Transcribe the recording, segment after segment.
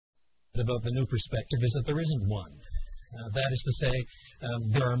about the new perspective is that there isn't one. That is to say,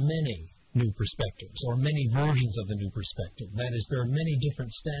 there are many new perspectives, or many versions of the new perspective. That is, there are many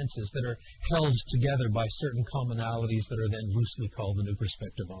different stances that are held together by certain commonalities that are then loosely called the new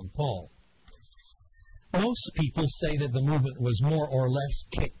perspective on Paul. Most people say that the movement was more or less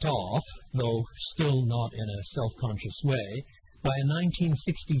kicked off, though still not in a self-conscious way, by a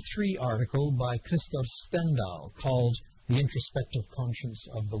 1963 article by Christoph Stendhal called The Introspective Conscience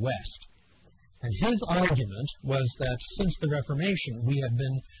of the West. And his argument was that since the Reformation, we have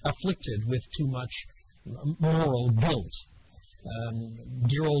been afflicted with too much moral guilt.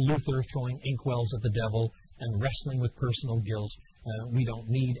 Dear old Luther throwing inkwells at the devil and wrestling with personal guilt. We don't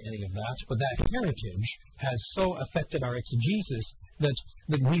need any of that. But that heritage has so affected our exegesis that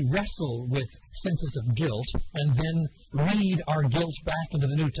we wrestle with senses of guilt and then read our guilt back into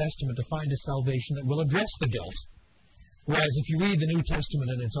the New Testament to find a salvation that will address the guilt. Whereas if you read the New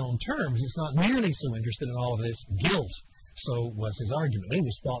Testament in its own terms, it's not nearly so interested in all of this guilt. So was his argument. It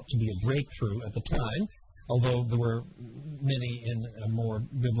was thought to be a breakthrough at the time, although there were many in a more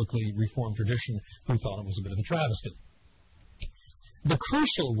biblically reformed tradition who thought it was a bit of a travesty. The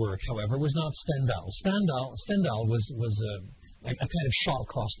crucial work, however, was not Stendhal. Stendhal was a kind of shot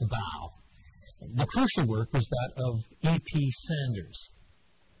across the bow. The crucial work was that of E.P. Sanders.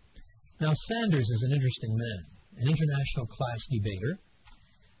 Now, Sanders is an interesting man, an international class debater.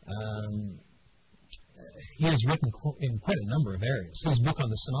 He has written in quite a number of areas. His book on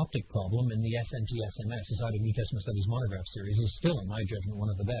the synoptic problem in the SNT-SMS, Society of New Testament Studies monograph series, is still, in my judgment, one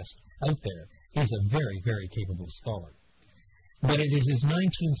of the best out there. He's a very, very capable scholar. But it is his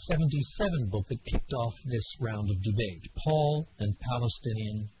 1977 book that kicked off this round of debate, Paul and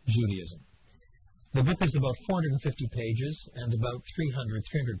Palestinian Judaism. The book is about 450 pages, and about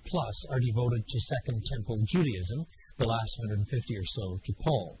 300 plus are devoted to Second Temple Judaism, the last 150 or so to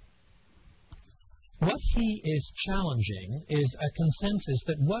Paul. What he is challenging is a consensus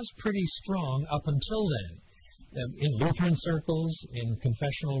that was pretty strong up until then. In Lutheran circles, in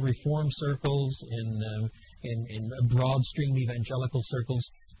confessional reform circles, in broad stream evangelical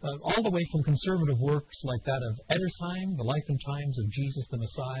circles, all the way from conservative works like that of Edersheim, The Life and Times of Jesus the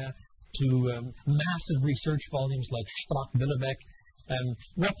Messiah, to massive research volumes like Strack-Willebeck.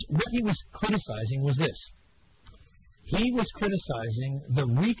 What he was criticizing was this. He was criticizing the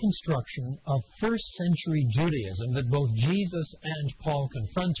reconstruction of first-century Judaism that both Jesus and Paul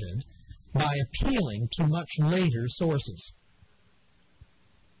confronted by appealing to much later sources.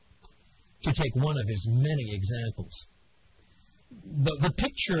 To take one of his many examples, the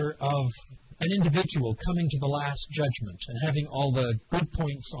picture of an individual coming to the last judgment and having all the good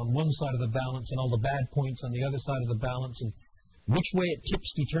points on one side of the balance and all the bad points on the other side of the balance, and which way it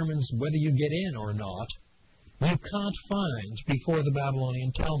tips determines whether you get in or not, you can't find before the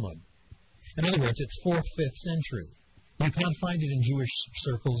Babylonian Talmud. In other words, it's 4th, 5th century. You can't find it in Jewish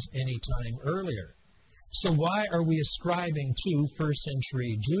circles any time earlier. So why are we ascribing to first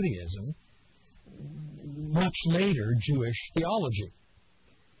century Judaism much later Jewish theology?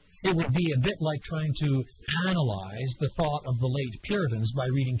 It would be a bit like trying to analyze the thought of the late Puritans by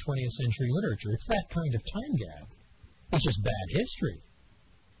reading 20th century literature. It's that kind of time gap. It's just bad history.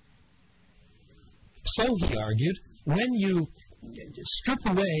 So, he argued, when you strip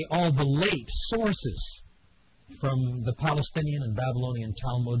away all the late sources from the Palestinian and Babylonian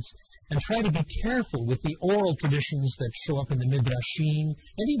Talmuds and try to be careful with the oral traditions that show up in the Midrashim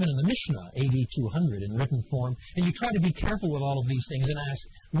and even in the Mishnah, AD 200 in written form, and you try to be careful with all of these things and ask,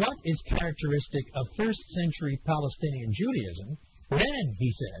 what is characteristic of first-century Palestinian Judaism? Then,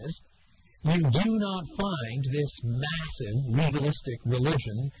 he says, you do not find this massive legalistic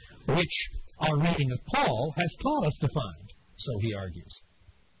religion which our reading of Paul has taught us to find, so he argues.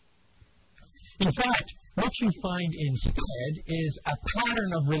 In fact, what you find instead is a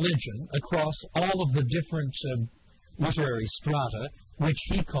pattern of religion across all of the different literary strata, which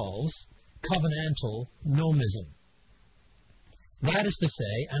he calls covenantal nomism. That is to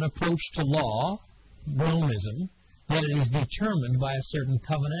say, an approach to law, nomism, that is determined by a certain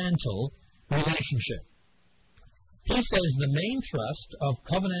covenantal relationship. He says the main thrust of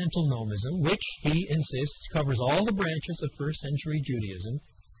covenantal nomism, which he insists covers all the branches of first century Judaism,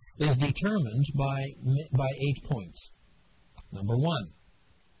 is determined by 8 points. Number 1,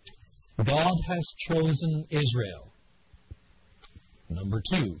 God has chosen Israel. Number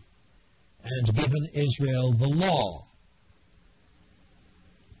 2, and given Israel the law.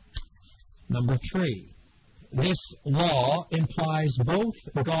 Number 3, this law implies both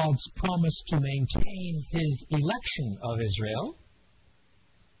God's promise to maintain his election of Israel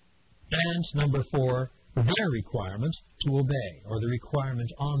and, number 4, their requirement to obey, or the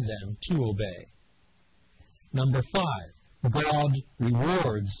requirement on them to obey. Number 5, God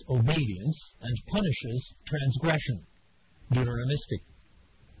rewards obedience and punishes transgression, Deuteronomistic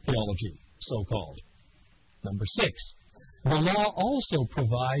theology, so-called. Number 6, the law also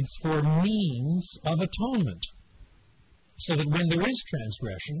provides for means of atonement, so that when there is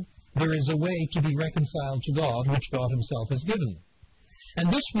transgression, there is a way to be reconciled to God, which God himself has given.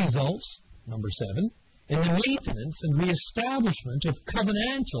 And this results, number 7, in the maintenance and reestablishment of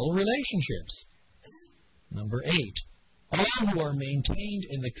covenantal relationships. Number 8, all who are maintained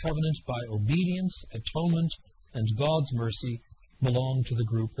in the covenant by obedience, atonement, and God's mercy belong to the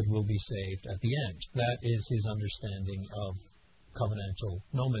group that will be saved at the end. That is his understanding of covenantal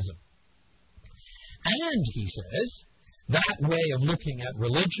nomism. And, he says, that way of looking at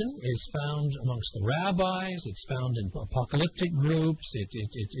religion is found amongst the rabbis, it's found in apocalyptic groups,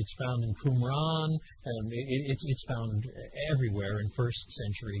 it's found in Qumran, it's found everywhere in first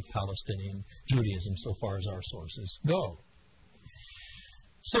century Palestinian Judaism, so far as our sources go.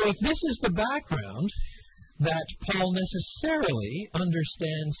 So if this is the background that Paul necessarily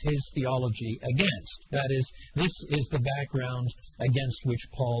understands his theology against, that is, this is the background against which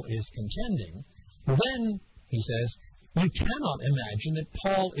Paul is contending, then, he says, you cannot imagine that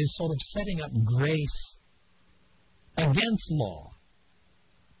Paul is sort of setting up grace against law.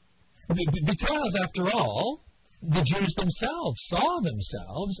 Because, after all, the Jews themselves saw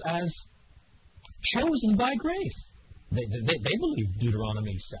themselves as chosen by grace. They believe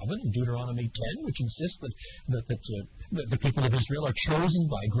Deuteronomy 7 and Deuteronomy 10, which insists that the people of Israel are chosen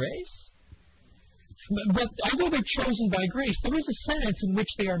by grace. But although they're chosen by grace, there is a sense in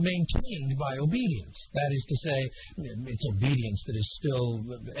which they are maintained by obedience. That is to say, it's obedience that is still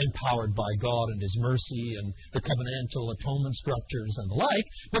empowered by God and his mercy and the covenantal atonement structures and the like,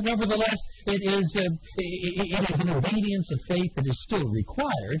 but nevertheless, it is an obedience of faith that is still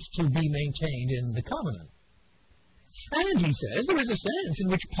required to be maintained in the covenant. And, he says, there is a sense in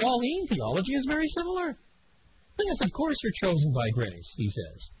which Pauline theology is very similar. Yes, of course you're chosen by grace, he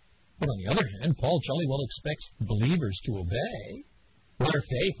says. But on the other hand, Paul jolly well expects believers to obey. Their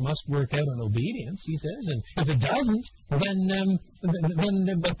faith must work out in obedience, he says, and if it doesn't, then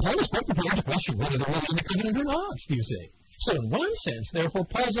Paul is quite prepared to question whether they're really in the covenant or not, you see. So in one sense, therefore,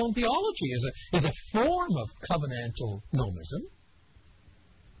 Paul's own theology is a form of covenantal nomism.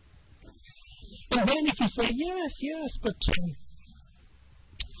 And then if you say, yes, but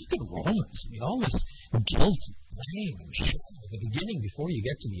look at Romans. I mean, all this guilt and blame and shame at the beginning before you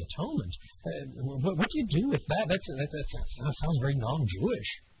get to the atonement. What do you do with that? That sounds very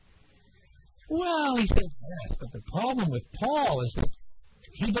non-Jewish. Well, he says, yes, but the problem with Paul is that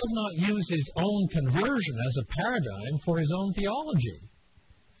he does not use his own conversion as a paradigm for his own theology.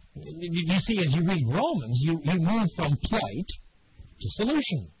 You see, as you read Romans, you move from plight to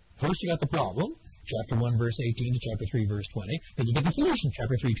solution. First you got the problem, chapter 1, verse 18 to chapter 3, verse 20. Then you get the solution,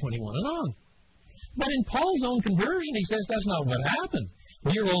 chapter 3, 21 and on. But in Paul's own conversion, he says that's not what happened.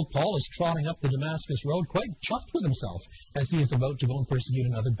 Dear old Paul is trotting up the Damascus road quite chuffed with himself as he is about to go and persecute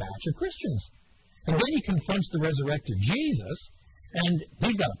another batch of Christians. And then he confronts the resurrected Jesus, and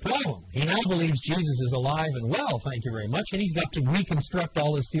he's got a problem. He now believes Jesus is alive and well, thank you very much, and he's got to reconstruct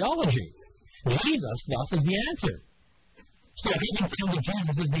all his theology. Jesus, thus, is the answer. So having found that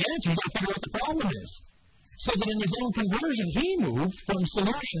Jesus is the answer, you've got to figure out what the problem is. So that in his own conversion, he moved from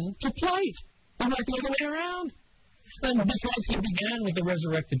solution to plight. He went the other way around. And because he began with the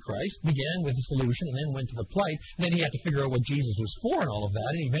resurrected Christ, began with the solution, and then went to the plight, and then he had to figure out what Jesus was for and all of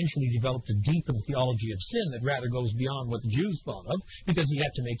that, and eventually developed a deepened theology of sin that rather goes beyond what the Jews thought of, because he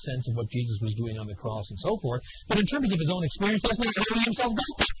had to make sense of what Jesus was doing on the cross and so forth. But in terms of his own experience, that's not how he himself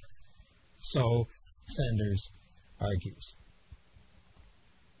got there. So Sanders argues.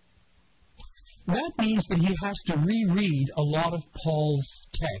 That means that he has to reread a lot of Paul's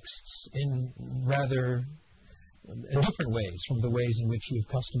texts in rather different ways from the ways in which you've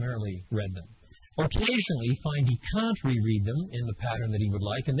customarily read them. Occasionally, you find he can't reread them in the pattern that he would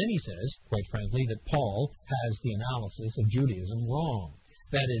like, and then he says, quite frankly, that Paul has the analysis of Judaism wrong.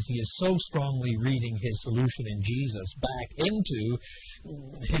 That is, he is so strongly reading his solution in Jesus back into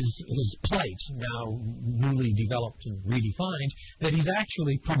his plight, now newly developed and redefined, that he's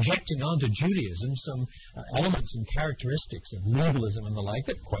actually projecting onto Judaism some elements and characteristics of legalism and the like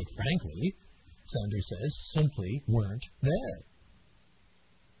that, quite frankly, Sanders says, simply weren't there.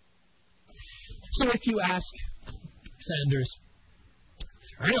 So if you ask Sanders,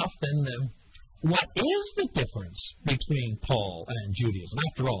 fair enough, then what is the difference between Paul and Judaism?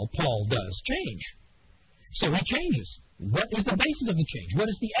 After all, Paul does change. So he changes. What is the basis of the change? What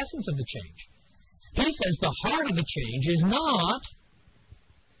is the essence of the change? He says the heart of the change is not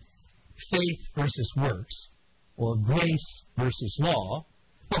faith versus works or grace versus law.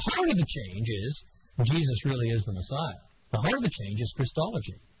 The heart of the change is Jesus really is the Messiah. The heart of the change is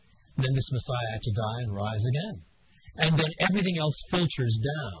Christology. Then this Messiah had to die and rise again. And then everything else filters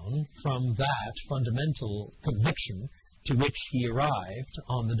down from that fundamental conviction to which he arrived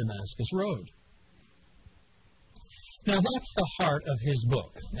on the Damascus Road. Now that's the heart of his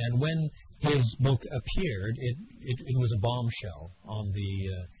book. And when his book appeared, it was a bombshell on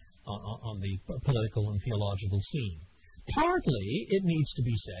the political and theological scene. Partly, it needs to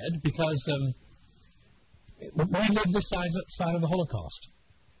be said, because we live this side of the Holocaust.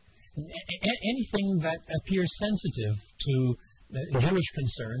 Anything that appears sensitive to Jewish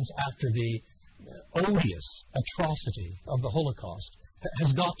concerns after the odious atrocity of the Holocaust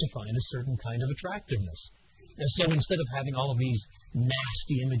has got to find a certain kind of attractiveness. And so instead of having all of these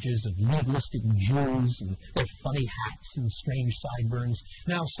nasty images of legalistic Jews and their funny hats and strange sideburns,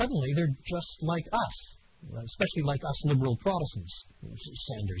 now suddenly they're just like us, especially like us liberal Protestants,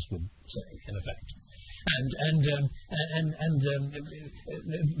 Sanders would say, in effect.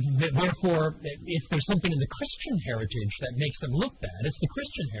 Therefore, if there's something in the Christian heritage that makes them look bad, it's the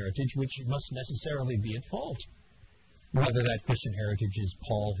Christian heritage which must necessarily be at fault. Whether that Christian heritage is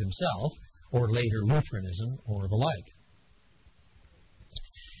Paul himself, or later Lutheranism, or the like.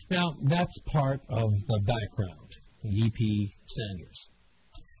 Now, that's part of the background, E.P. Sanders.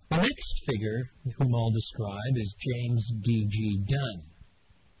 The next figure whom I'll describe is James D.G. Dunn.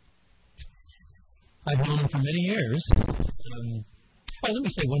 I've known him for many years. Let me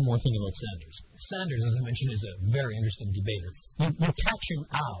say one more thing about Sanders. Sanders, as I mentioned, is a very interesting debater. You catch him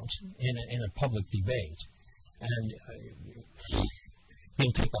out in a public debate, and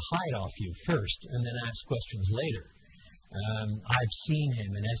he'll take the hide off you first and then ask questions later. I've seen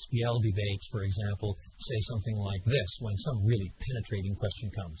him in SPL debates, for example, say something like this when some really penetrating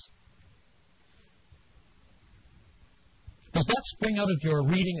question comes. Does that spring out of your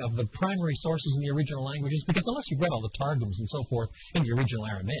reading of the primary sources in the original languages? Because unless you've read all the Targums and so forth in the original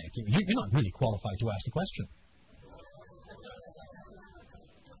Aramaic, you're not really qualified to ask the question.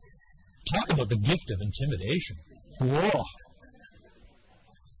 Talk about the gift of intimidation. Whoa!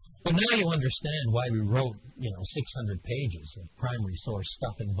 But now you understand why we wrote, 600 pages of primary source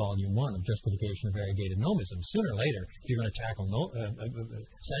stuff in Volume 1 of Justification of Variegated Nomism. Sooner or later, if you're going to tackle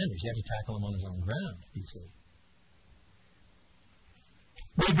Sanders, you have to tackle him on his own ground, you see.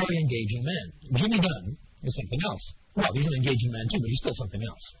 They're very engaging men. Jimmy Dunn is something else. Well, he's an engaging man too, but he's still something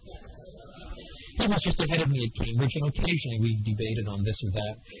else. He was just ahead of me at Cambridge, and occasionally we debated on this or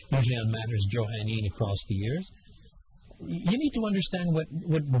that, usually on matters Johannine across the years. You need to understand what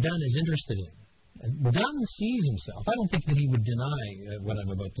Dunn is interested in. Dunn sees himself. I don't think that he would deny what I'm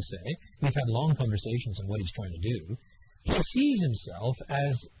about to say. We've had long conversations on what he's trying to do. He sees himself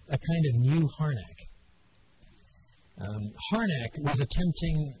as a kind of new Harnack. Harnack was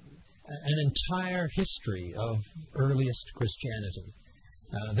attempting an entire history of earliest Christianity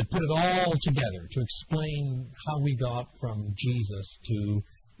that put it all together to explain how we got from Jesus to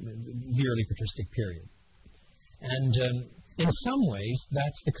the early patristic period. And in some ways,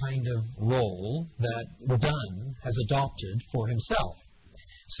 that's the kind of role that Dunn has adopted for himself.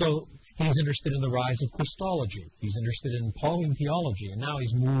 So he's interested in the rise of Christology. He's interested in Pauline theology, and now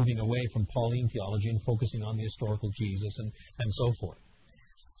he's moving away from Pauline theology and focusing on the historical Jesus and so forth.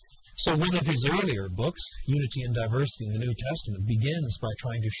 So one of his earlier books, Unity and Diversity in the New Testament, begins by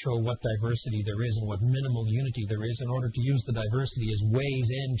trying to show what diversity there is and what minimal unity there is in order to use the diversity as ways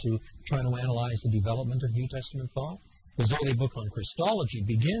into trying to analyze the development of New Testament thought. His early book on Christology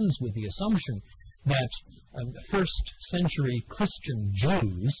begins with the assumption that first century Christian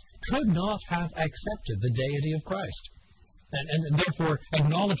Jews could not have accepted the deity of Christ. And therefore,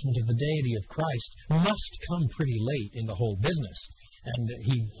 acknowledgement of the deity of Christ must come pretty late in the whole business. And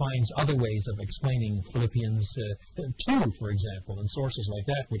he finds other ways of explaining Philippians 2, for example, and sources like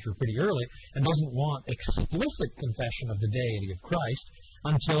that, which are pretty early, and doesn't want explicit confession of the deity of Christ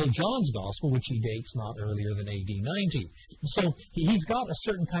until John's Gospel, which he dates not earlier than AD 90. So he's got a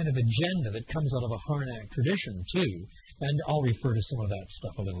certain kind of agenda that comes out of a Harnack tradition, too, and I'll refer to some of that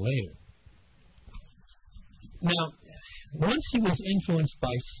stuff a little later. Now, once he was influenced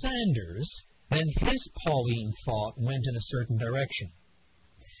by Sanders, then his Pauline thought went in a certain direction.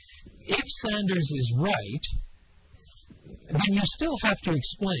 If Sanders is right, then you still have to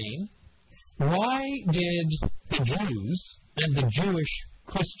explain why did the Jews and the Jewish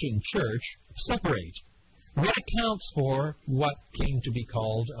Christian church separate? What accounts for what came to be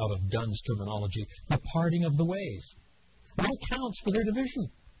called, out of Dunn's terminology, the parting of the ways? What accounts for their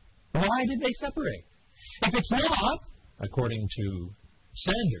division? Why did they separate? If it's not, according to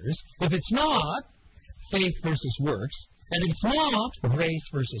Sanders, if it's not faith versus works, and it's not grace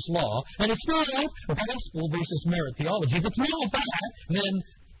versus law, and it's not gospel versus merit theology, if it's not that, then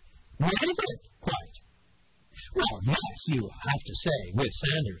what is it quite? Well, yes, you have to say with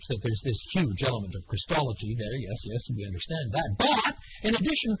Sanders that there's this huge element of Christology there. Yes, we understand that. But, in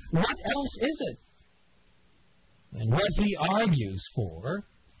addition, what else is it? And what he argues for,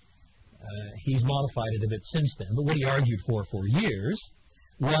 he's modified it a bit since then, but what he argued for years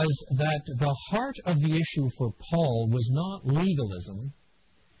was that the heart of the issue for Paul was not legalism,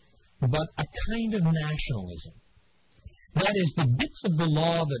 but a kind of nationalism. That is, the bits of the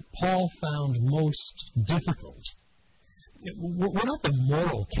law that Paul found most difficult were not the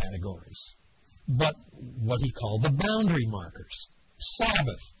moral categories, but what he called the boundary markers: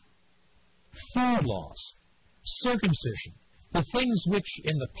 Sabbath, food laws, circumcision, the things which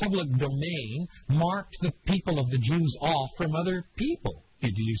in the public domain marked the people of the Jews off from other people. Do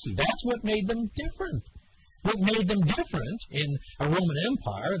you see? That's what made them different. What made them different in a Roman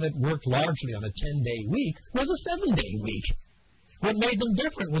Empire that worked largely on a 10-day week was a 7-day week. What made them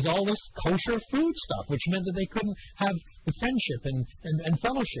different was all this kosher food stuff, which meant that they couldn't have the friendship and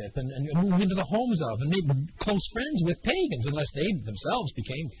fellowship and move into the homes of and make close friends with pagans unless they themselves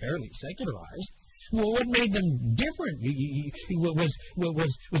became fairly secularized. Well, what made them different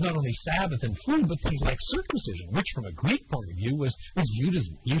was not only Sabbath and food, but things like circumcision, which from a Greek point of view was viewed as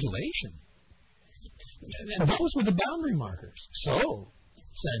mutilation. And those were the boundary markers. So,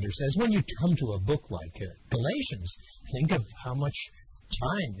 Sanders says, when you come to a book like Galatians, think of how much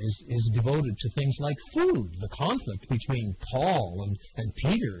time is devoted to things like food. The conflict between Paul and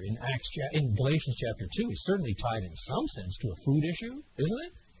Peter in Galatians chapter 2 is certainly tied in some sense to a food issue, isn't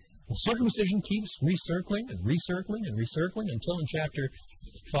it? And circumcision keeps recircling and recircling and recircling until in chapter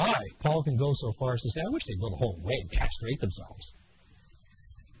 5, Paul can go so far as to say, I wish they'd go the whole way and castrate themselves.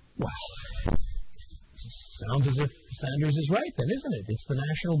 Well, sounds as if Sanders is right then, isn't it? It's the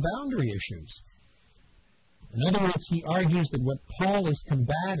national boundary issues. In other words, he argues that what Paul is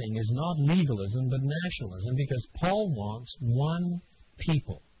combating is not legalism but nationalism, because Paul wants one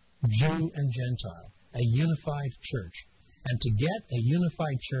people, Jew and Gentile, a unified church. And to get a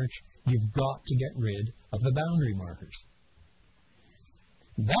unified church, you've got to get rid of the boundary markers.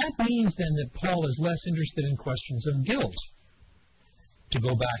 That means then that Paul is less interested in questions of guilt. To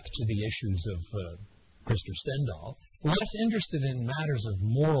go back to the issues of Christopher Stendhal, less interested in matters of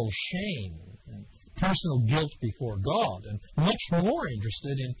moral shame and personal guilt before God, and much more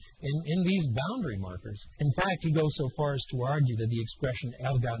interested in these boundary markers. In fact, he goes so far as to argue that the expression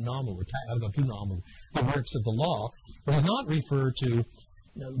erga nomo, or erga tu nomo, the works of the law, does not refer to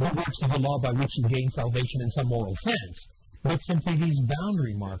the works of the law by which you gain salvation in some moral sense, but simply these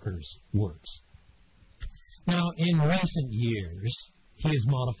boundary markers works. Now, in recent years, he has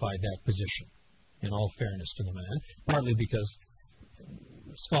modified that position, in all fairness to the man, partly because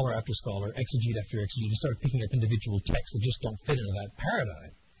scholar after scholar, exegete after exegete, start picking up individual texts that just don't fit into that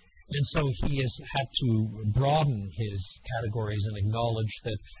paradigm. And so he has had to broaden his categories and acknowledge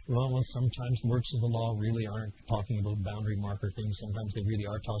that, well, sometimes works of the law really aren't talking about boundary marker things. Sometimes they really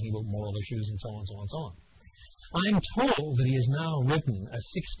are talking about moral issues and so on, so on, so on. I'm told that he has now written a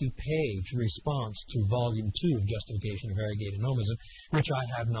 60-page response to Volume 2 of Justification of Variegated Nomism, which I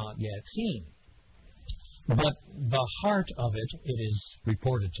have not yet seen. But the heart of it, it is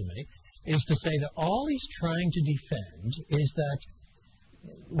reported to me, is to say that all he's trying to defend is that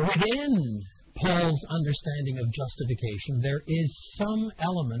within Paul's understanding of justification, there is some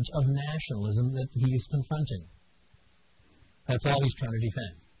element of nationalism that he's confronting. That's all he's trying to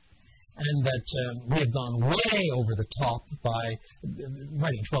defend. And that we have gone way over the top by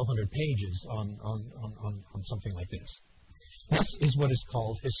writing 1,200 pages on something like this. This is what is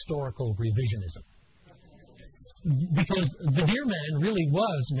called historical revisionism. Because the dear man really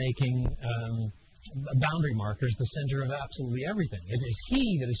was making boundary markers the center of absolutely everything. It is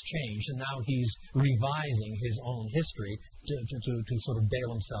he that has changed, and now he's revising his own history to sort of bail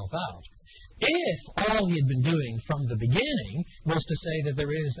himself out. If all he had been doing from the beginning was to say that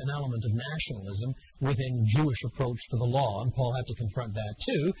there is an element of nationalism within Jewish approach to the law, and Paul had to confront that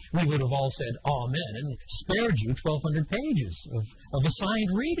too, we would have all said amen and spared you 1,200 pages of assigned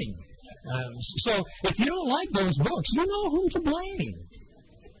reading. So if you don't like those books, you know whom to blame.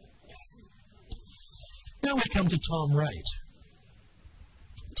 Now we come to Tom Wright.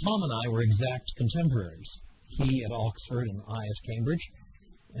 Tom and I were exact contemporaries. He at Oxford and I at Cambridge.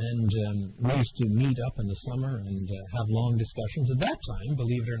 And we used to meet up in the summer and have long discussions. At that time,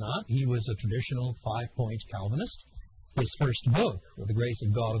 believe it or not, he was a traditional 5-point Calvinist. his first book, With the Grace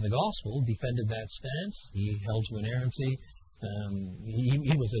of God and the Gospel, defended that stance. He held to inerrancy.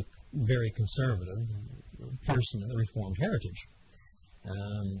 He was a very conservative person of the Reformed heritage.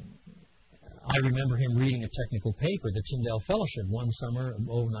 I remember him reading a technical paper, the Tyndale Fellowship, one summer,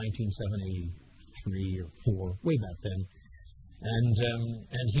 1973 or 4, way back then. And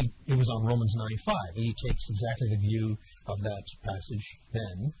it was on Romans 9:5. He takes exactly the view of that passage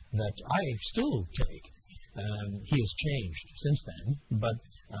then that I still take. He has changed since then, but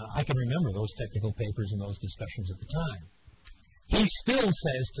I can remember those technical papers and those discussions at the time. He still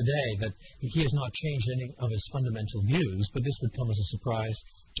says today that he has not changed any of his fundamental views, but this would come as a surprise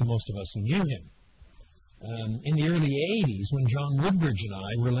to most of us who knew him. In the early 80s, when John Woodbridge and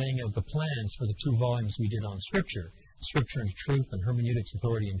I were laying out the plans for the 2 volumes we did on Scripture and Truth and Hermeneutics,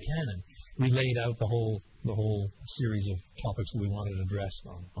 Authority, and Canon, we laid out the whole series of topics that we wanted addressed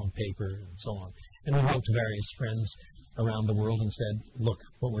on paper and so on. And we wrote to various friends around the world and said, look,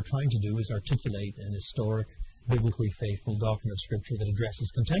 what we're trying to do is articulate an historic, biblically faithful doctrine of Scripture that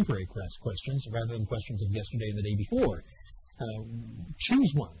addresses contemporary questions rather than questions of yesterday and the day before.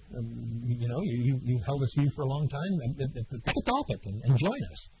 Choose one. You've held this view for a long time. Pick a topic and join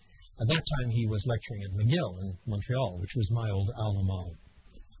us. At that time, he was lecturing at McGill in Montreal, which was my old alma mater.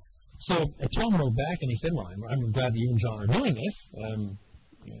 So Tom wrote back and he said, well, I'm glad that you and John are doing this.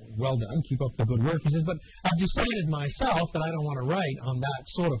 Well done. Keep up the good work. He says, but I've decided myself that I don't want to write on that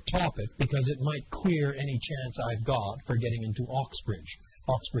sort of topic because it might queer any chance I've got for getting into Oxbridge.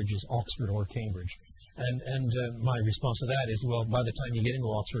 Oxbridge is Oxford or Cambridge. And my response to that is, well, by the time you get into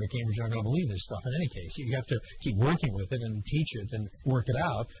Oxford or Cambridge, you're not going to believe this stuff in any case. You have to keep working with it and teach it and work it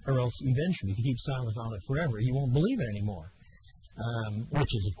out, or else eventually, if you keep silent on it forever, you won't believe it anymore.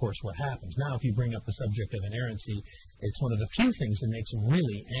 Which is, of course, what happens. Now, if you bring up the subject of inerrancy, it's one of the few things that makes him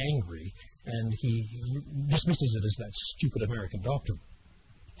really angry, and he dismisses it as that stupid American doctrine,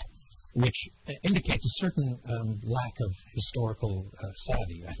 which indicates a certain lack of historical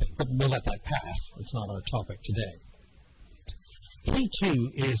savvy, I think. But we'll let that pass. It's not our topic today. He,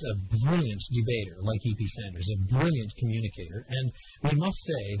 too, is a brilliant debater, like E.P. Sanders, a brilliant communicator, and we must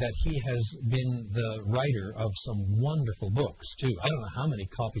say that he has been the writer of some wonderful books, too. I don't know how many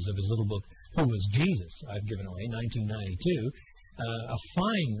copies of his little book, Who Was Jesus?, I've given away, 1992. A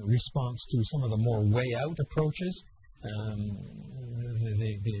fine response to some of the more way-out approaches,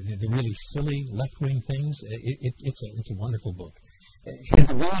 the really silly left-wing things. It's a wonderful book. His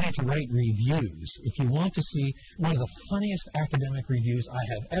ability to write reviews. If you want to see one of the funniest academic reviews I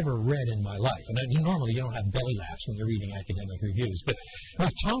have ever read in my life, and normally you don't have belly laughs when you're reading academic reviews, but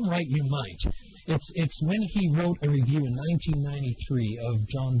with Tom Wright you might. It's when he wrote a review in 1993 of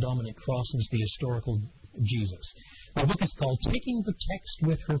John Dominic Crossan's The Historical Jesus. The book is called Taking the Text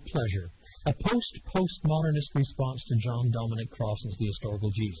with Her Pleasure, a postmodernist response to John Dominic Crossan's The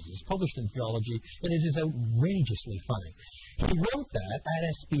Historical Jesus. It's published in Theology, and it is outrageously funny. He wrote that at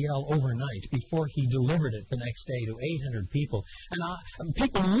SBL overnight before he delivered it the next day to 800 people, and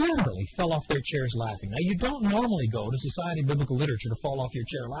people literally fell off their chairs laughing. Now, you don't normally go to Society of Biblical Literature to fall off your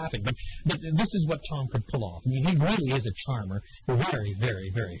chair laughing, but this is what Tom could pull off. I mean, he really is a charmer, very, very,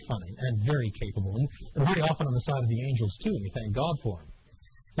 very funny, and very capable, and very often on the side of the angels, too, and we thank God for him.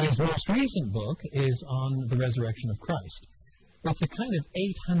 His most recent book is on the resurrection of Christ. It's a kind of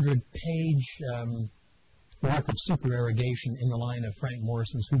 800-page work of supererogation in the line of Frank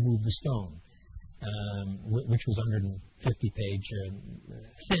Morrison's Who Moved the Stone, which was a 150-page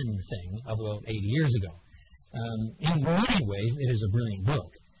thin thing of about 80 years ago. In many ways, it is a brilliant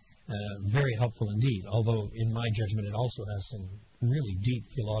book, very helpful indeed, although in my judgment it also has some really deep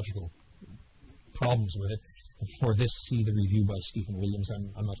theological problems with it. For this, see the review by Stephen Williams.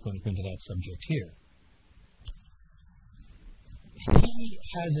 I'm not going to go into that subject here. He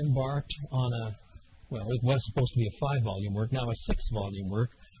has embarked on it was supposed to be a 5-volume work, now a 6-volume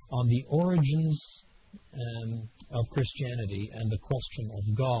work, on the origins of Christianity and the question of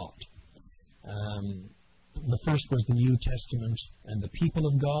God. The first was the New Testament and the people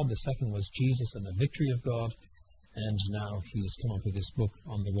of God. The second was Jesus and the victory of God. And now he has come up with this book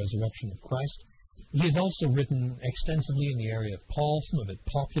on the resurrection of Christ. He has also written extensively in the area of Paul, some of it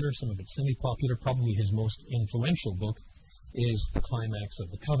popular, some of it semi-popular. Probably his most influential book is The Climax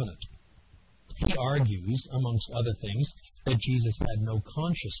of the Covenant. He argues, amongst other things, that Jesus had no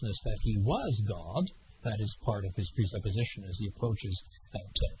consciousness that he was God. That is part of his presupposition as he approaches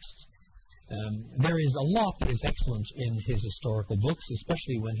that text. There is a lot that is excellent in his historical books,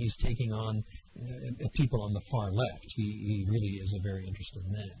 especially when he's taking on people on the far left. He really is a very interesting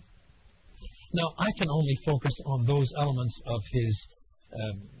man. Now, I can only focus on those elements of his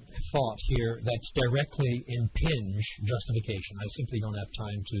thought here that directly impinge justification. I simply don't have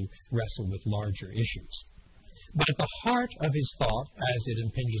time to wrestle with larger issues. But at the heart of his thought, as it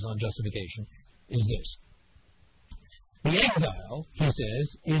impinges on justification, is this. The exile, he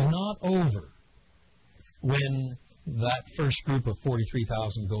says, is not over when that first group of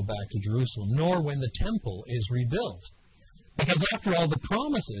 43,000 go back to Jerusalem, nor when the temple is rebuilt. Because after all, the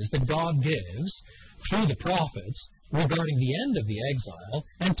promises that God gives through the prophets regarding the end of the exile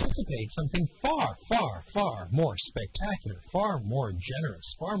anticipate something far, far, far more spectacular, far more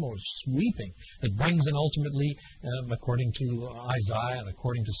generous, far more sweeping, that brings in ultimately, according to Isaiah and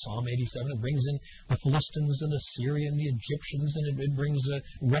according to Psalm 87, it brings in the Philistines and Assyria and the Egyptians, and it brings a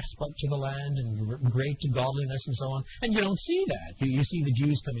respite to the land and great to godliness and so on. And you don't see that. You see the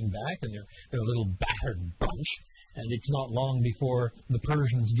Jews coming back, and they're a little battered bunch. And it's not long before the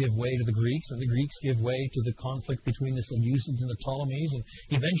Persians give way to the Greeks, and the Greeks give way to the conflict between the Seleucids and the Ptolemies, and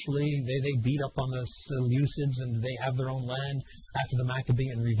eventually they beat up on the Seleucids, and they have their own land after the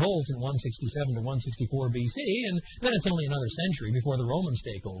Maccabean revolt in 167 to 164 BC, and then it's only another century before the Romans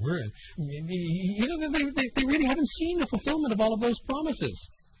take over. And, they really haven't seen the fulfillment of all of those promises.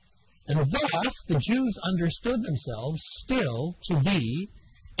 And thus, the Jews understood themselves still to be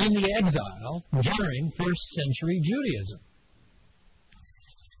in the exile during first-century Judaism.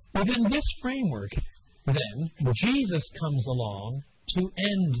 Within this framework, then, Jesus comes along to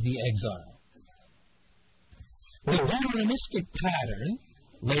end the exile. The Deuteronomistic pattern,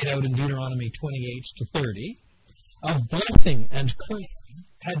 laid out in Deuteronomy 28 to 30, of blessing and cursing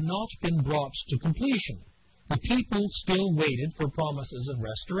had not been brought to completion. The people still waited for promises of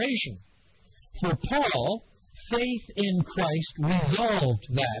restoration. For Paul, faith in Christ resolved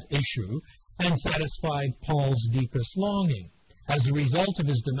that issue and satisfied Paul's deepest longing. As a result of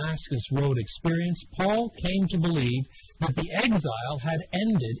his Damascus Road experience, Paul came to believe that the exile had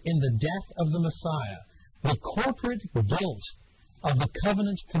ended in the death of the Messiah. The corporate guilt of the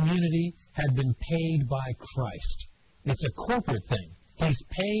covenant community had been paid by Christ. It's a corporate thing. He's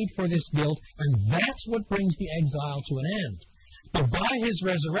paid for this guilt, and that's what brings the exile to an end. But by his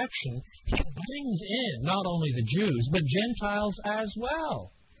resurrection, he brings in not only the Jews, but Gentiles as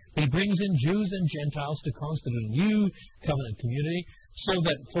well. He brings in Jews and Gentiles to constitute a new covenant community, so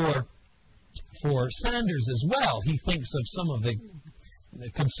that for Sanders as well, he thinks of some of the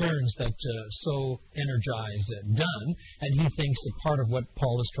concerns that so energize Dunn, and he thinks that part of what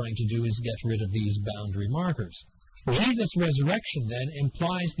Paul is trying to do is get rid of these boundary markers. Jesus' resurrection, then,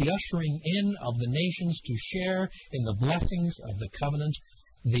 implies the ushering in of the nations to share in the blessings of the covenant.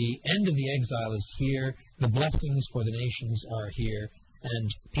 The end of the exile is here, the blessings for the nations are here, and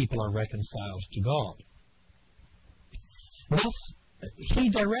people are reconciled to God. Thus,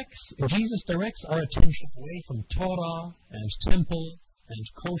 Jesus directs our attention away from Torah and temple and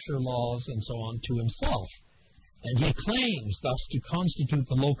kosher laws and so on to himself. And he claims thus to constitute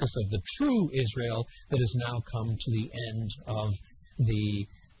the locus of the true Israel that has now come to the end of the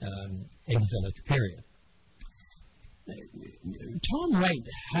exilic period. Tom Wright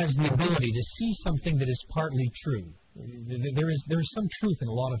has the ability to see something that is partly true. There is some truth in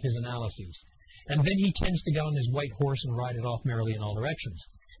a lot of his analyses. And then he tends to get on his white horse and ride it off merrily in all directions.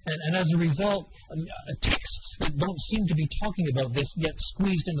 And as a result, texts that don't seem to be talking about this get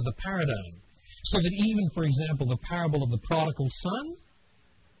squeezed into the paradigm. So that even, for example, the parable of the prodigal son,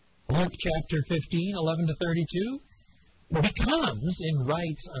 Luke chapter 15, 11 to 32, becomes, in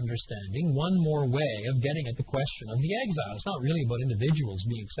Wright's understanding, one more way of getting at the question of the exile. It's not really about individuals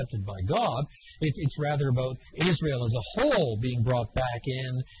being accepted by God. It's rather about Israel as a whole being brought back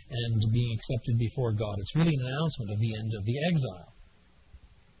in and being accepted before God. It's really an announcement of the end of the exile.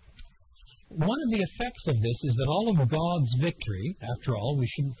 One of the effects of this is that all of God's victory, after all, we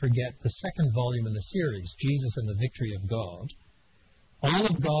shouldn't forget the second volume in the series, Jesus and the Victory of God, all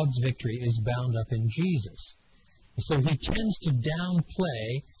of God's victory is bound up in Jesus. So he tends to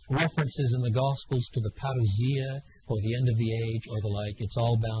downplay references in the Gospels to the parousia, or the end of the age, or the like. It's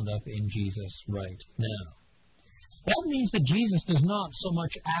all bound up in Jesus right now. That means that Jesus does not so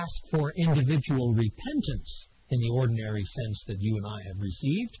much ask for individual repentance in the ordinary sense that you and I have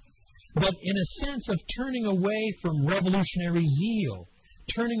received, but in a sense of turning away from revolutionary zeal,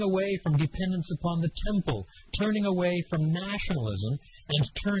 turning away from dependence upon the temple, turning away from nationalism,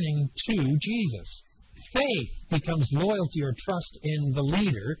 and turning to Jesus. Faith becomes loyalty or trust in the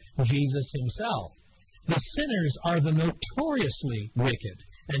leader, Jesus himself. The sinners are the notoriously wicked,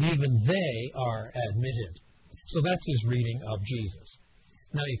 and even they are admitted. So that's his reading of Jesus.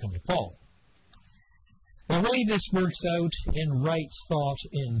 Now you come to Paul. The way this works out in Wright's thought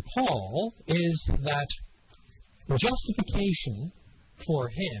in Paul is that justification for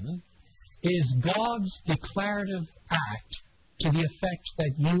him is God's declarative act to the effect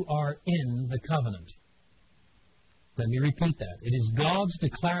that you are in the covenant. Let me repeat that. It is God's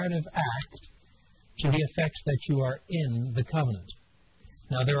declarative act to the effect that you are in the covenant.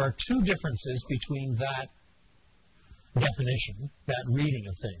 Now, there are two differences between that definition, that reading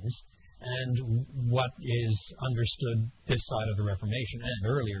of things, and what is understood this side of the Reformation, and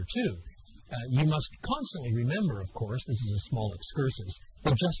earlier too. You must constantly remember, of course, this is a small excursus,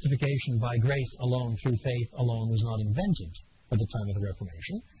 that justification by grace alone through faith alone was not invented at the time of the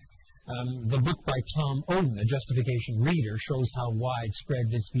Reformation. The book by Tom Oden, A Justification Reader, shows how widespread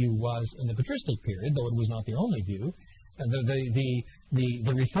this view was in the patristic period, though it was not the only view.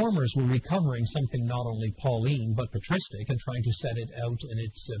 The reformers were recovering something not only Pauline but patristic and trying to set it out in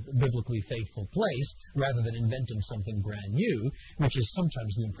its biblically faithful place rather than inventing something brand new, which is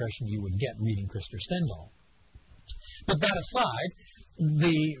sometimes the impression you would get reading Christer Stendahl. But that aside,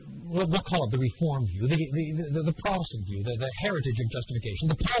 we'll call it the Reformed view, the Protestant view, the heritage of justification,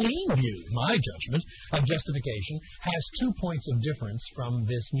 the Pauline view, my judgment, of justification, has 2 points of difference from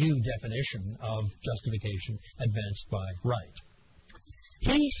this new definition of justification advanced by Wright.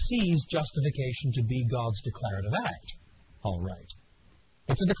 He sees justification to be God's declarative act. All right.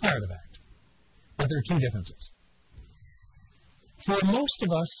 It's a declarative act. But there are two differences. For most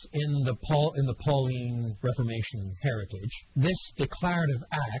of us in the Pauline Reformation heritage, this declarative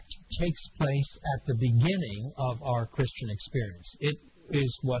act takes place at the beginning of our Christian experience. It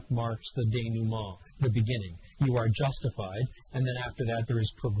is what marks the denouement, the beginning. You are justified, and then after that there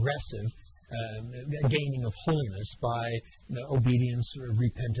is progressive gaining of holiness by obedience,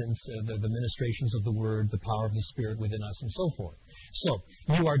 repentance, the ministrations of the Word, the power of the Spirit within us, and so forth. So,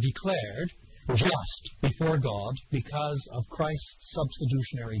 you are declared just before God because of Christ's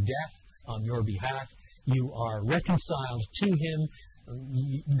substitutionary death on your behalf. You are reconciled to Him.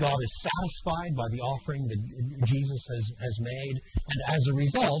 God is satisfied by the offering that Jesus has made, and as a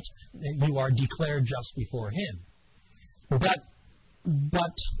result, you are declared just before Him.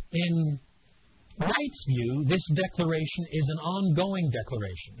 But in Wright's view, this declaration is an ongoing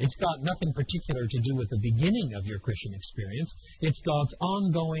declaration. It's got nothing particular to do with the beginning of your Christian experience. It's God's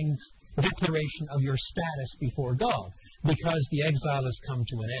ongoing declaration of your status before God. Because the exile has come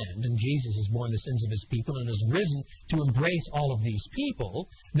to an end, and Jesus has borne the sins of His people and has risen to embrace all of these people,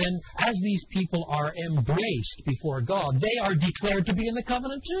 then as these people are embraced before God, they are declared to be in the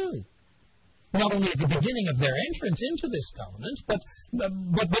covenant too. Not only at the beginning of their entrance into this covenant, but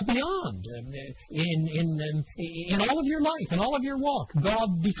beyond. In all of your life, in all of your walk,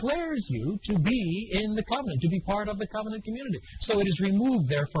 God declares you to be in the covenant, to be part of the covenant community. So it is removed,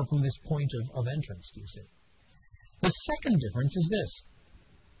 therefore, from this point of entrance, do you see? The second difference is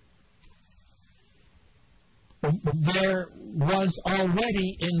this. There was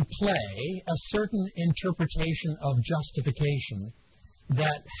already in play a certain interpretation of justification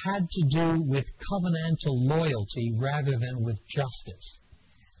that had to do with covenantal loyalty rather than with justice.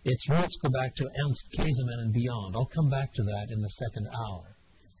 Its roots go back to Ernst Käsemann and beyond. I'll come back to that in the second hour.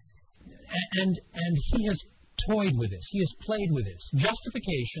 And he has toyed with this. He has played with this.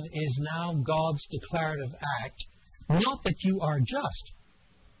 Justification is now God's declarative act, not that you are just,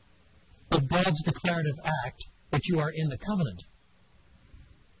 but God's declarative act that you are in the covenant.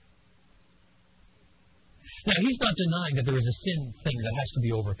 Now, he's not denying that there is a sin thing that has to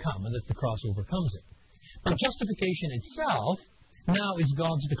be overcome and that the cross overcomes it. But justification itself now is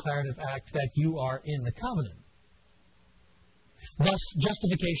God's declarative act that you are in the covenant. Thus,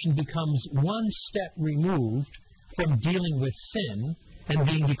 justification becomes one step removed from dealing with sin and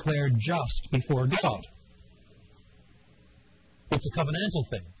being declared just before God. It's a covenantal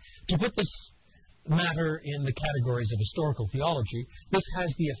thing. To put this matter in the categories of historical theology, this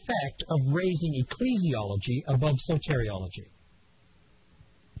has the effect of raising ecclesiology above soteriology.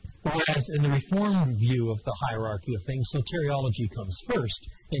 Whereas in the Reformed view of the hierarchy of things, soteriology comes first,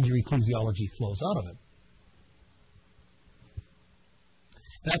 and your ecclesiology flows out of it.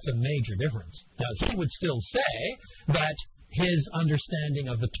 That's a major difference. Now, he would still say that his understanding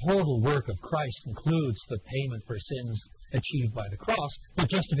of the total work of Christ includes the payment for sins achieved by the cross, but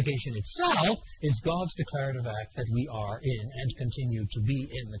justification itself is God's declarative act that we are in and continue to be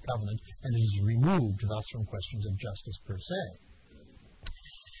in the covenant, and it is removed thus from questions of justice per se.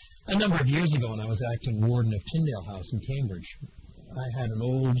 A number of years ago, when I was acting warden of Tyndale House in Cambridge, I had an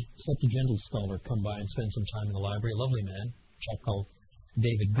old Septuagintal scholar come by and spend some time in the library, a lovely man, a chap called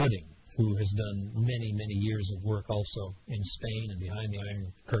David Gooding, who has done many, many years of work also in Spain and behind the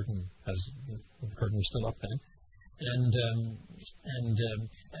Iron Curtain, as the curtain was still up then. and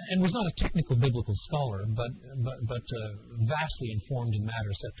was not a technical biblical scholar, but vastly informed in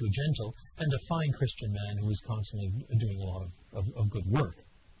matters Septuagintal, and a fine Christian man who was constantly doing a lot of good work.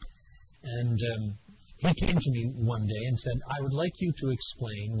 And he came to me one day and said, I would like you to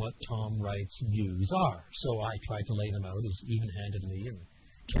explain what Tom Wright's views are. So I tried to lay them out as even-handedly and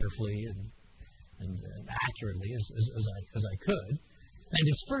carefully and accurately as I could. And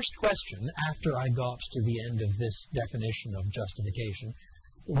his first question, after I got to the end of this definition of justification,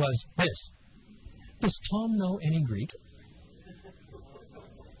 was this: does Tom know any Greek?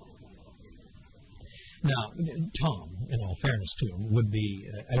 Now, Tom, in all fairness to him, would be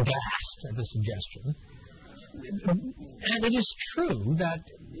aghast at the suggestion. And it is true that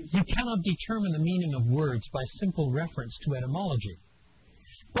you cannot determine the meaning of words by simple reference to etymology.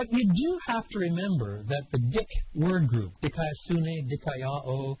 But you do have to remember that the dik word group, dikaiasune,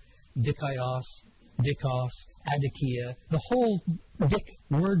 dikaiao, dikaios, dikos, adikia, the whole dik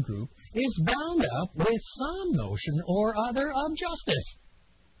word group is bound up with some notion or other of justice.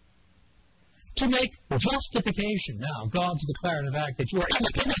 To make justification, now, God's declarative act that you are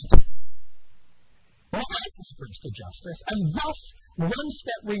innocent, refers to justice, and thus one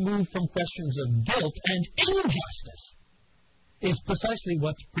step removed from questions of guilt and injustice, is precisely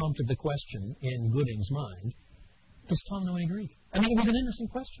what prompted the question in Gooding's mind: does Tom know any Greek? I mean, it was an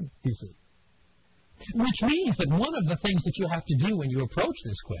innocent question, you see. Which means that one of the things that you have to do when you approach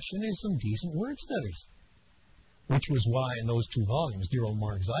this question is some decent word studies. Which was why in those two volumes, dear old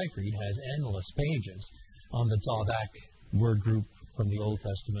Mark Seifried has endless pages on the Tzaddik word group from the Old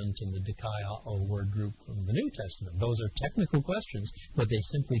Testament and the Dikaiao word group from the New Testament. Those are technical questions, but they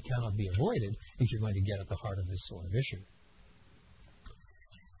simply cannot be avoided if you're going to get at the heart of this sort of issue.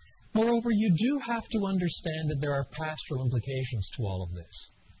 Moreover, you do have to understand that there are pastoral implications to all of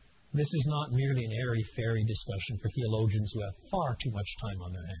this. This is not merely an airy-fairy discussion for theologians who have far too much time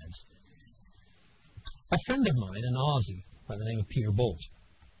on their hands. A friend of mine, an Aussie by the name of Peter Bolt,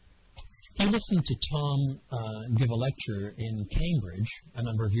 he listened to Tom give a lecture in Cambridge a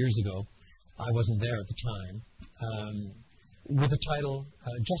number of years ago. I wasn't there at the time, with the title,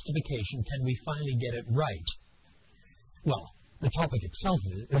 Justification, Can We Finally Get It Right? Well, the title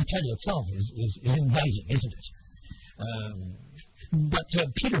itself is inviting, isn't it? But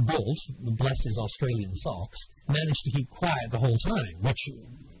Peter Bolt, bless his Australian socks, managed to keep quiet the whole time, which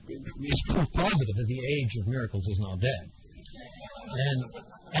is proof positive that the age of miracles is not dead. And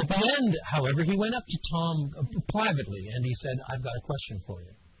at the end, however, he went up to Tom privately and he said, I've got a question for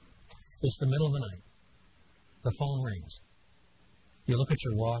you. It's the middle of the night. The phone rings. You look at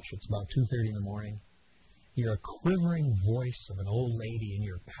your watch, it's about 2:30 in the morning. You're a quivering voice of an old lady in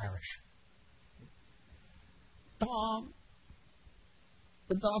your parish. Tom,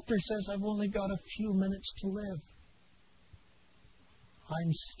 the doctor says I've only got a few minutes to live.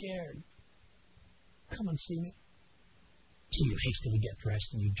 I'm scared. Come and see me. So you hastily get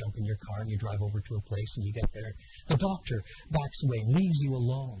dressed and you jump in your car and you drive over to a place and you get there. The doctor backs away and leaves you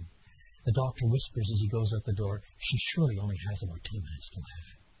alone. The doctor whispers as he goes out the door, she surely only has about 2 minutes to live.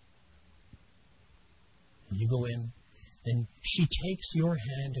 And you go in and she takes your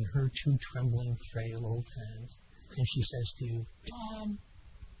hand in her two trembling, frail old hands and she says to you, Tom,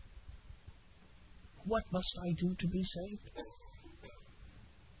 what must I do to be saved?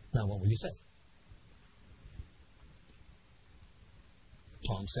 Now, what will you say?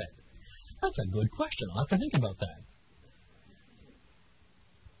 Tom said, that's a good question. I'll have to think about that.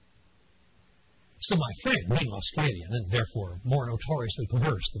 So my friend, being Australian and therefore more notoriously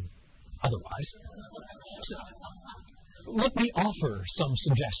perverse than otherwise, said, let me offer some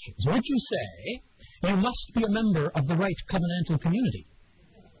suggestions. Would you say you must be a member of the right covenantal community?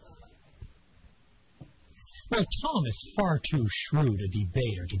 Well, Tom is far too shrewd a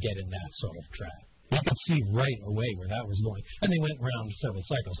debater to get in that sort of trap. He could see right away where that was going. And they went round several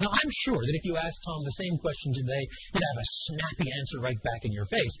cycles. Now, I'm sure that if you asked Tom the same question today, he'd have a snappy answer right back in your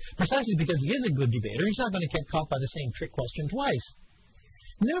face, precisely because he is a good debater. He's not going to get caught by the same trick question twice.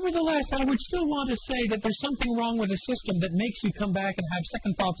 Nevertheless, I would still want to say that there's something wrong with a system that makes you come back and have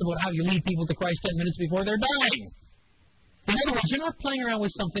second thoughts about how you lead people to Christ 10 minutes before they're dying. In other words, you're not playing around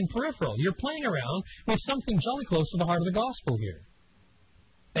with something peripheral. You're playing around with something jolly close to the heart of the gospel here.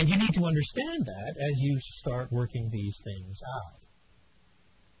 And you need to understand that as you start working these things out.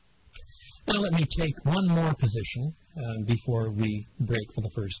 Now let me take one more position before we break for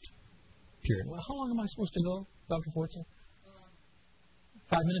the first period. Well, how long am I supposed to go, Dr. Fortson?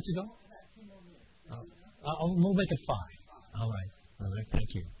 5 minutes ago? We'll make it 5. All right, thank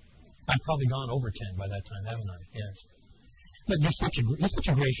you. I've probably gone over 10 by that time, haven't I? Yes. But you're such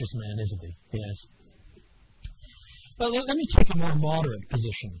a gracious man, isn't he? Yes. Well, let me take a more moderate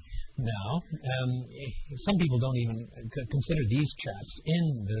position now. Some people don't even consider these chaps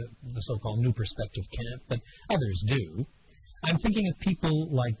in the so-called New Perspective camp, but others do. I'm thinking of people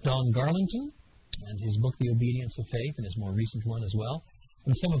like Don Garlington and his book, The Obedience of Faith, and his more recent one as well,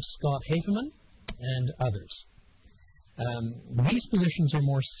 and some of Scott Haferman and others. These positions are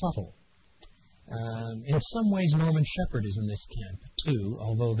more subtle. In some ways, Norman Shepherd is in this camp, too,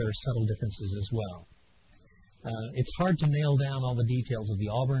 although there are subtle differences as well. It's hard to nail down all the details of the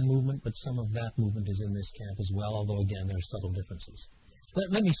Auburn movement, but some of that movement is in this camp as well, although, again, there are subtle differences.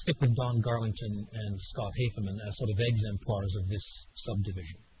 Let me stick with Don Garlington and Scott Haferman as sort of exemplars of this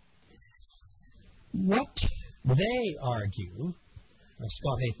subdivision. What they argue,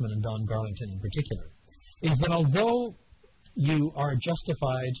 Scott Haferman and Don Garlington in particular, is that although you are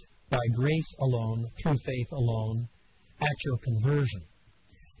justified by grace alone, through faith alone, at your conversion,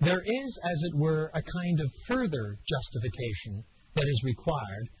 there is, as it were, a kind of further justification that is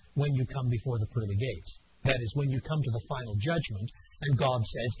required when you come before the pearly gates. That is, when you come to the final judgment, and God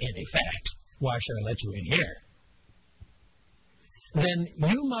says, in effect, why should I let you in here? Then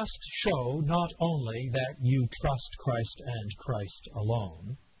you must show not only that you trust Christ and Christ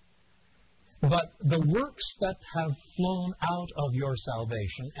alone, but the works that have flown out of your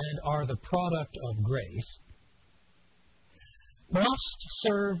salvation and are the product of grace must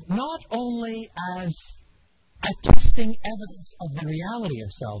serve not only as attesting evidence of the reality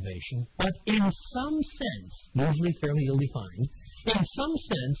of salvation, but in some sense, usually fairly ill-defined, in some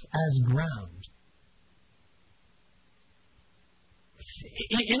sense as ground.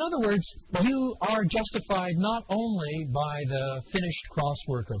 In other words, you are justified not only by the finished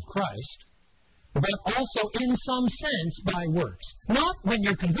crosswork of Christ, but also in some sense by works. Not when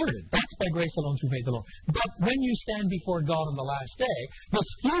you're converted, that's by grace alone, through faith alone, but when you stand before God on the last day,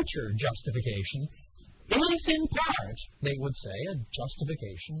 this future justification is in part, they would say, a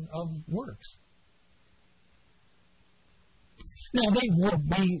justification of works. Now, they would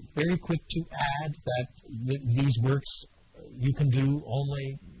be very quick to add that these works you can do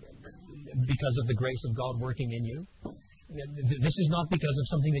only because of the grace of God working in you. This is not because of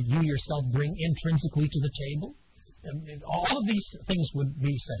something that you yourself bring intrinsically to the table. All of these things would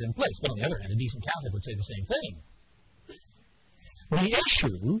be set in place. But on the other hand, a decent Catholic would say the same thing. The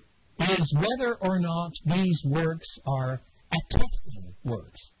issue is whether or not these works are attesting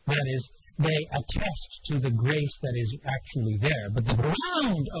works. That is, they attest to the grace that is actually there. But the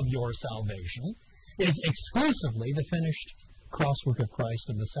ground of your salvation is exclusively the finished crosswork of Christ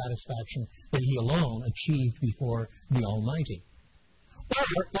and the satisfaction that He alone achieved before the Almighty.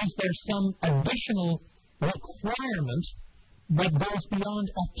 Or is there some additional requirement that goes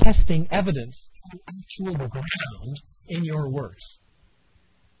beyond attesting evidence to actual ground in your works?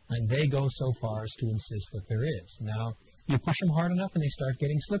 And they go so far as to insist that there is. Now, you push them hard enough and they start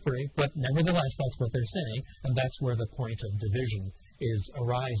getting slippery, but nevertheless, that's what they're saying, and that's where the point of division is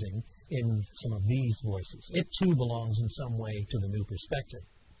arising in some of these voices. It too belongs in some way to the New Perspective.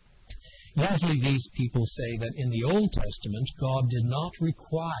 Usually these people say that in the Old Testament, God did not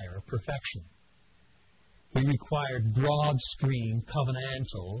require perfection. He required broad stream,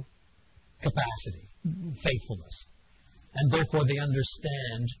 covenantal capacity, faithfulness. And therefore they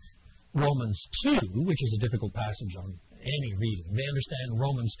understand Romans 2, which is a difficult passage on any reading. They understand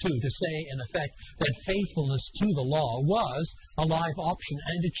Romans 2 to say, in effect, that faithfulness to the law was a live option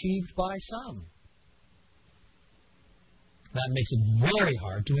and achieved by some. That makes it very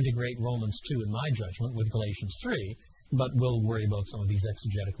hard to integrate Romans 2, in my judgment, with Galatians 3, but we'll worry about some of these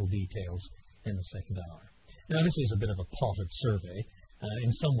exegetical details in the second hour. Now, this is a bit of a potted survey,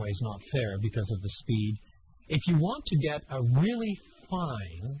 in some ways not fair because of the speed. If you want to get a really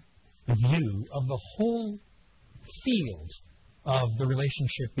fine view of the whole field of the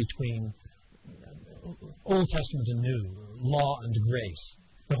relationship between Old Testament and New, law and grace,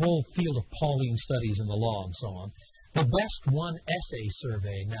 the whole field of Pauline studies in the law and so on, the best one essay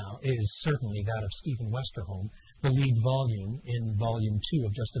survey now is certainly that of Stephen Westerholm, the lead volume in Volume 2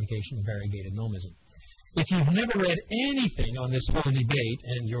 of Justification and Variegated Nomism. If you've never read anything on this whole debate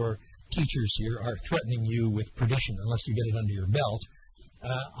and your teachers here are threatening you with perdition unless you get it under your belt,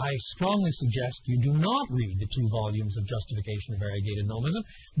 I strongly suggest you do not read the 2 volumes of Justification and Variegated Nomism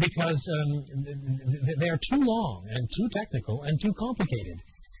because they are too long and too technical and too complicated.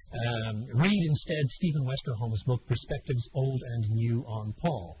 Read instead Stephen Westerholm's book, Perspectives Old and New on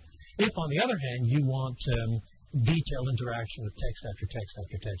Paul. If, on the other hand, you want detailed interaction with text after text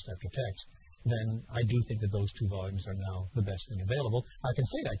after text after text, then I do think that those 2 volumes are now the best thing available. I can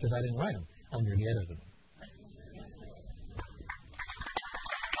say that because I didn't write them. I merely edited them.